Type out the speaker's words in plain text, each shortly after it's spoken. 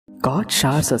God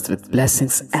showers us with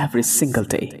blessings every single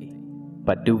day,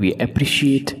 but do we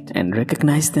appreciate and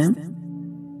recognize them?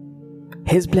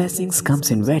 His blessings comes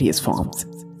in various forms: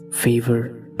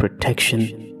 favor,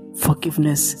 protection,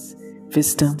 forgiveness,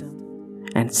 wisdom,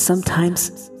 and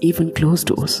sometimes even closed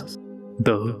doors.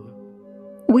 Though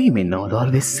we may not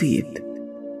always see it,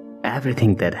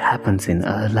 everything that happens in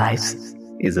our lives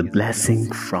is a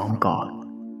blessing from God.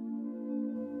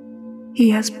 He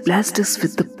has blessed us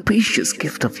with the precious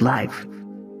gift of life,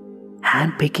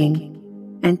 handpicking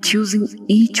and choosing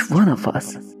each one of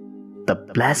us. The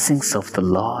blessings of the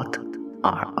Lord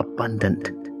are abundant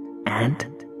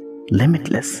and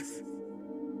limitless,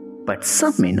 but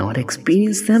some may not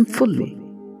experience them fully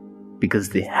because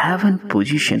they haven't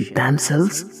positioned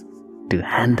themselves to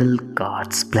handle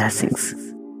God's blessings.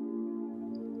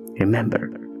 Remember,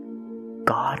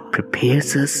 God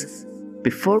prepares us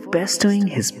before bestowing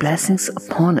His blessings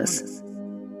upon us.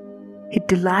 He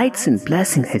delights in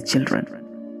blessing His children,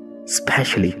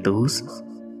 especially those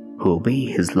who obey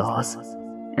His laws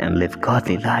and live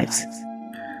godly lives.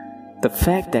 The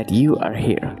fact that you are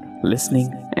here,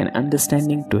 listening and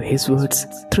understanding to His words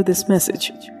through this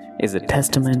message is a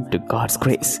testament to God's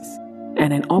grace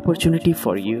and an opportunity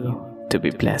for you to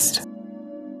be blessed.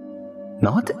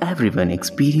 Not everyone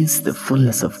experiences the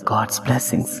fullness of God's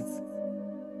blessings.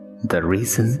 The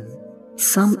reason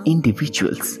some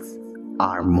individuals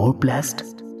are more blessed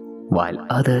while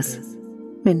others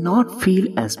may not feel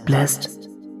as blessed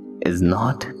is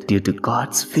not due to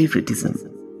God's favoritism,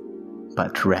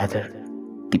 but rather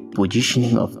the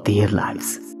positioning of their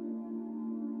lives.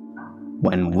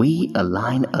 When we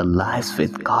align our lives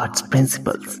with God's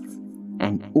principles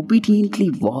and obediently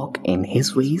walk in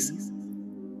His ways,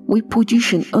 we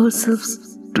position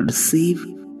ourselves to receive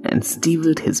and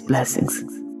steward His blessings.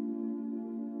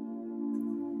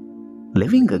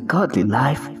 Living a godly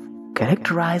life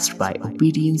characterized by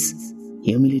obedience,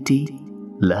 humility,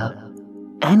 love,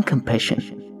 and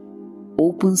compassion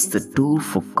opens the door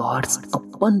for God's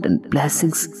abundant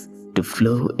blessings to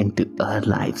flow into our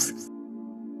lives.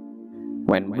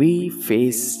 When we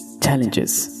face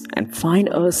challenges and find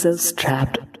ourselves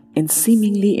trapped in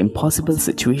seemingly impossible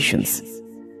situations,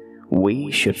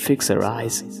 we should fix our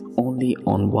eyes only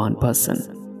on one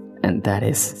person, and that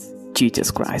is Jesus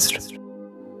Christ.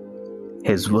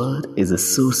 His word is a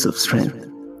source of strength,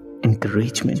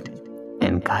 encouragement,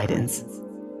 and guidance.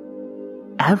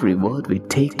 Every word we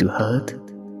take to heart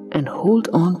and hold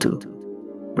on to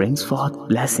brings forth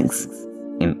blessings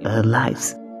in our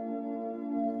lives.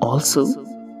 Also,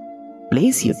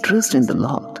 place your trust in the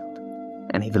Lord,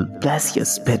 and He will bless your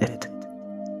spirit.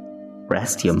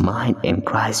 Rest your mind in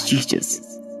Christ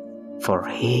Jesus, for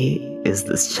He is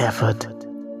the shepherd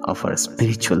of our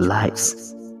spiritual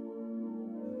lives.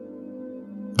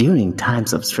 During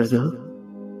times of struggle,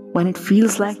 when it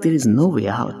feels like there is no way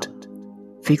out,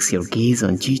 fix your gaze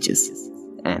on Jesus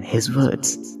and His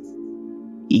words.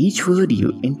 Each word you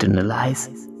internalize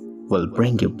will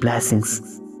bring you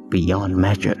blessings beyond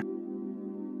measure.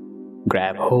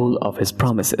 Grab hold of His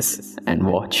promises and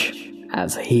watch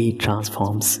as He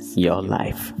transforms your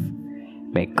life.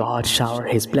 May God shower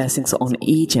His blessings on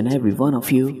each and every one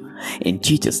of you in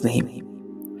Jesus'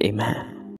 name. Amen.